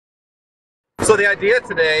So the idea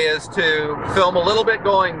today is to film a little bit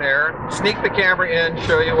going there, sneak the camera in,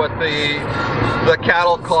 show you what the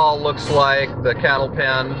cattle call looks like, the cattle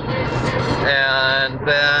pen, and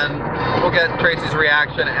then we'll get Tracy's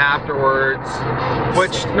reaction afterwards,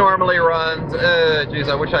 which normally runs, geez,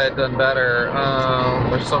 I wish I had done better.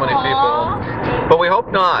 There's so many people. But we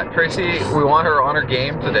hope not. Tracy, we want her on her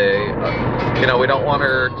game today. You know, we don't want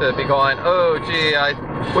her to be going, oh, gee, I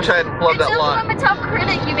wish I hadn't plugged that line. I'm a tough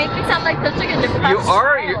critic. You make me sound like such a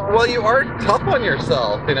depressed You are tough on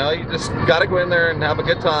yourself, you know? You just gotta go in there and have a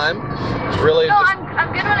good time. Really. No,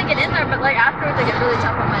 I'm good when I get in there, but like afterwards I get really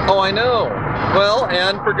tough on myself. Oh, I know. Well,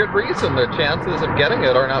 and for good reason. The chances of getting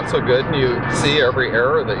it are not so good, and you see every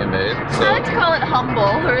error that you made. So. I like to call it humble.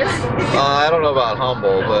 I don't know about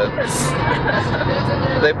humble, but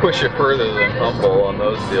they push you further than humble on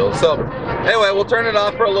those deals. So, anyway, we'll turn it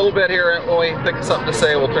off for a little bit here, and when we think of something to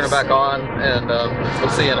say, we'll turn it back on, and we'll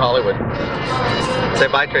see you in Hollywood. Say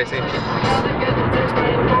bye, Tracy.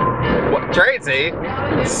 What, Tracy?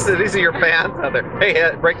 These are your fans out there.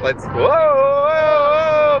 Hey, brake lights. Whoa,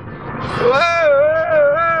 whoa, whoa, whoa.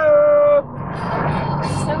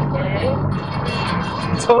 So gay.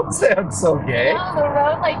 Don't say I'm so gay. No, the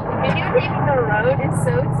road, like, videotaping the road is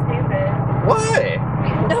so stupid. Why?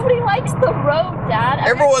 Nobody likes the road, Dad.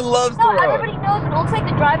 Everyone loves the road. Everybody knows it looks like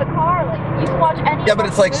to drive a car. Like, you can watch any. Yeah, but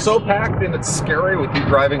it's like so packed and it's scary with you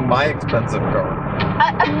driving my expensive car.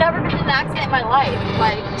 I've never been in an accident in my life.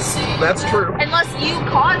 Like, that's true. Unless you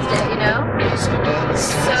caused it, you know?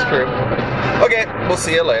 That's true. Okay, we'll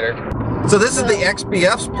see you later. So this is the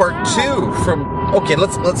XBF's part 2 from. Okay,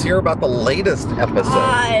 let's hear about the latest episode.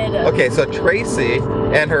 God. Okay, so Tracy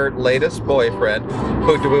and her latest boyfriend.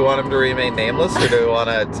 Who do we want him to remain nameless, or do we want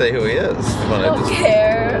to say who he is? I don't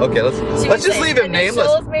care. Okay, let's just leave him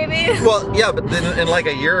nameless. Maybe. Well, yeah, but then in like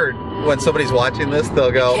a year, when somebody's watching this,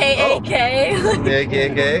 they'll go K-A-K.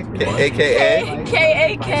 A-K-A-K? A-K-A?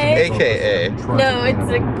 K-A-K. A-K-A. No, it's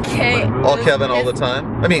a K. All Kevin all the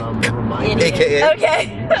time? I mean, A-K-A.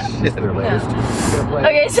 Okay.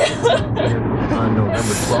 Okay, so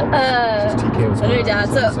anyway, Dad,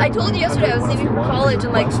 so I told you yesterday I was leaving for college,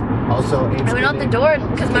 and like I went out the door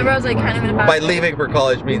because remember I was like kind of in a bad By leaving for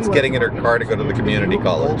college means getting in her car to go to the community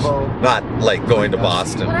college, not like going to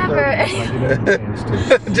Boston. Whatever.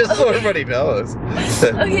 Just so everybody knows.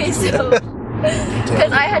 Okay, so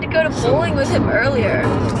because I had to go to bowling with him earlier.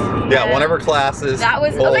 Yeah, one of her classes. That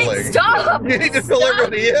was bowling. Okay, stop. You need to fill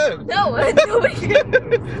everybody in. No, nobody.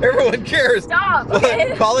 Everyone cares. Stop.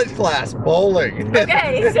 Okay. College class, bowling.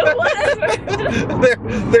 Okay, so whatever.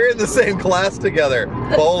 they're in the same class together.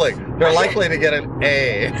 Bowling. They're likely to get an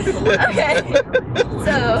A. Okay.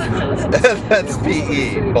 So. That's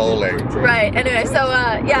PE, bowling. Right. Anyway, so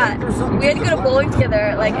yeah, we had to go to bowling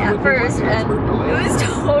together like at first, and it was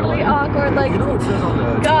totally awkward. Like,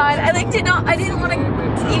 God, I didn't want to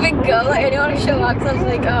even go. Like, I didn't want to show up because I was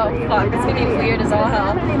like, oh fuck, it's gonna be weird as all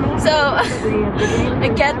hell. So I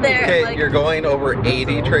get there. Okay, like, you're going over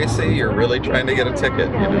 80, Tracy. You're really trying to get a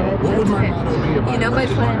ticket. You know. Okay. You know my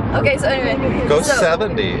plan. Okay, so anyway. Go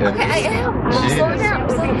 70. Okay, I am.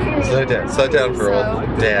 Slow down. Slow down for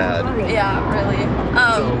old dad. Yeah, really.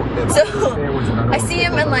 So I see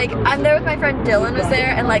him, and like I'm there with my friend Dylan was there,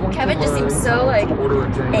 and like Kevin just seemed so like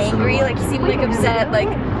angry, like he seemed like upset, like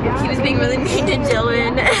he was being really mean to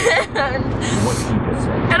Dylan. And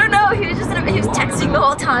I don't know, he was texting the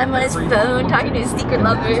whole time on his phone, talking to his secret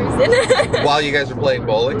lovers. And while you guys are playing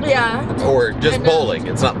bowling? Yeah. Or just bowling?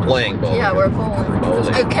 It's not playing bowling. Yeah, we're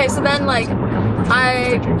bowling. Okay, so then like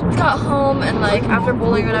I got home, and like after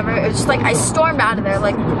bowling or whatever, it was just like I stormed out of there.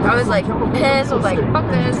 Like I was like pissed. I was like, fuck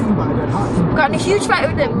this. Got in a huge fight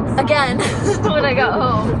with him again when I got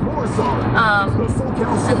home.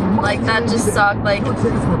 And like that just sucked. Like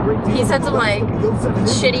he said some like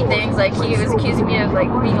shitty things. Like he was accusing me of like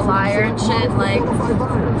being a liar and shit. And, like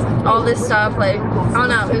all this stuff. Like I don't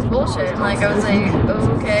know. It was bullshit. And, like I was like,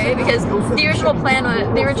 okay, because the original plan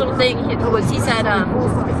was he said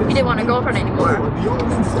he didn't want a girlfriend anymore.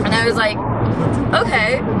 And I was like,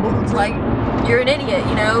 okay, like, you're an idiot,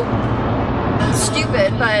 you know,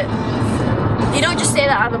 stupid, but you don't just say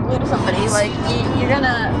that out of the blue to somebody, like, you're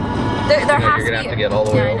gonna, there has to be. You're gonna have to get all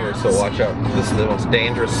the way over, so watch out. This is the most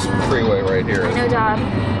dangerous freeway right here. I know, Dad.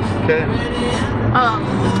 Okay.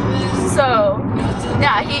 So,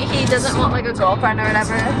 yeah, he doesn't want, like, a girlfriend or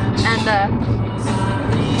whatever,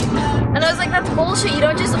 and I was like, that's bullshit. You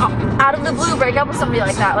don't just out of the blue break up with somebody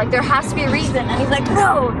like that. Like, there has to be a reason. And he's like,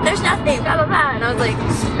 no, there's nothing, blah, blah, blah. And I was like...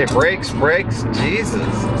 It breaks, Jesus.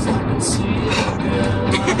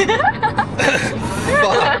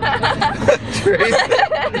 fuck?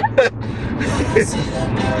 Tracy.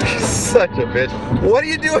 Such a bitch. What are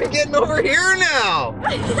you doing getting over here now?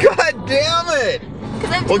 God damn it.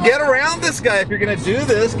 Well, get around this guy if you're gonna do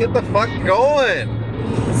this. Get the fuck going.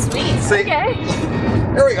 Sweet. See? Okay.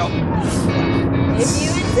 There we go. If you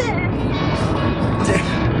insist.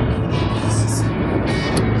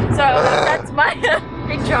 So that's my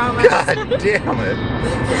big drama. God damn it.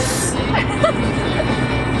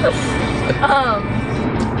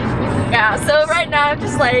 Yeah, so right now I'm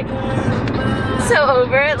just like so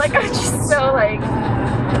over it. Like I'm just so like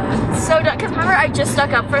so done. Cause remember I just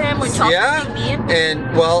stuck up for him when Chelsea was being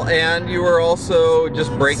mean. And you were also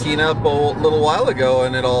just breaking up a little while ago,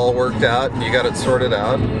 and it all worked out, and you got it sorted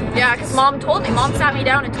out. Yeah, cause Mom told me. Mom sat me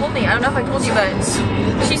down and told me. I don't know if I told you, but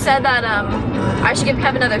she said that I should give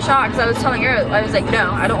Kevin another shot. Cause I was telling her, I was like,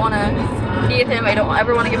 no, I don't want to be with him. I don't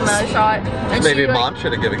ever want to give him another shot. And maybe she, like, Mom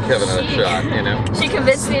should have given Kevin another shot. You know. She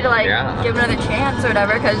convinced me to like give him another chance or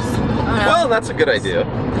whatever. Cause I don't know. Well, that's a good idea.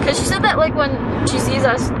 Cause she said that like when she sees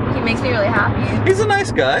us, he makes me really happy. He's a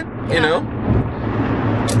nice guy, you know.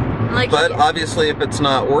 Like, but obviously, if it's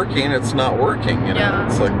not working, it's not working. You know, yeah.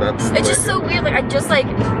 It's like that's. It's just so weird. Like I just like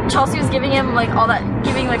Chelsea was giving him like all that,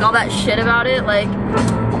 all that shit about it. Like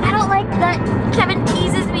I don't like that Kevin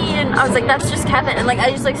teases me, and I was like, that's just Kevin. And like I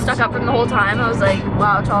just like stuck up for him the whole time. I was like,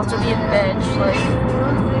 wow, Chelsea being a bitch. Like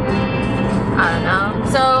I don't know.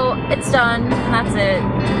 So it's done. And that's it.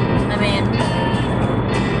 I mean.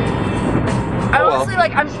 I honestly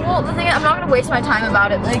like the thing is, I'm not gonna waste my time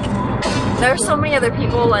about it. Like there are so many other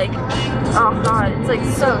people like oh god, it's like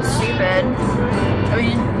so stupid. I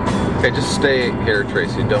mean okay, just stay here,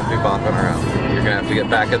 Tracy. Don't be bopping around. You're gonna have to get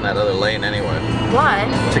back in that other lane anyway. Why?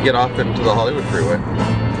 To get off into the Hollywood freeway.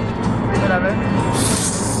 Whatever.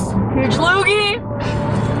 Huge loogie!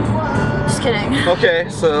 Just kidding. Okay,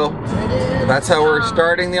 so that's how we're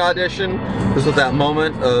starting the audition. This was that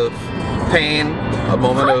moment of pain, a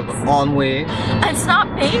moment of ennui. It's not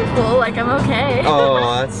painful, like I'm okay. Oh,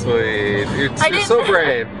 that's sweet. You're so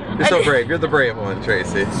brave. You're so brave. You're the brave one,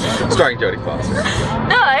 Tracy. Starring Jodie Foster.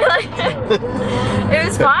 No, I like it. It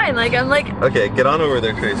was fine. Like I'm like. Okay, get on over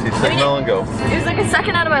there, Tracy. Signal and go. It was like a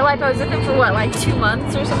second out of my life. I was with him for what, like 2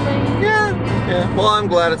 months or something? Yeah. Well, I'm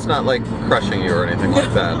glad it's not like crushing you or anything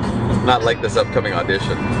like that. Not like this upcoming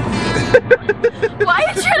audition. Why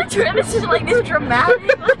are you trying to turn this into like this dramatic?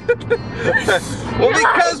 Well,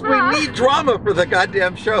 because we need drama for the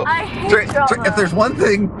goddamn show. I hate drama. If there's one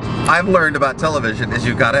thing I've learned about television is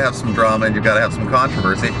you've got to have some drama and you've got to have some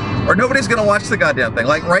controversy, or nobody's going to watch the goddamn thing.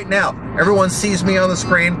 Like right now, everyone sees me on the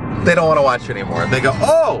screen, they don't want to watch anymore. They go,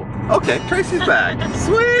 oh, okay, Tracy's back.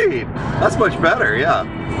 Sweet. That's much better, yeah.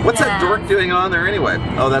 What's that dork doing on there anyway?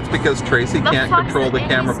 Oh, that's because Tracy can't control the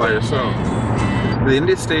camera by herself. The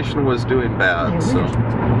India station was doing bad, so.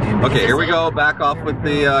 Okay, here we go, back off with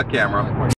the camera.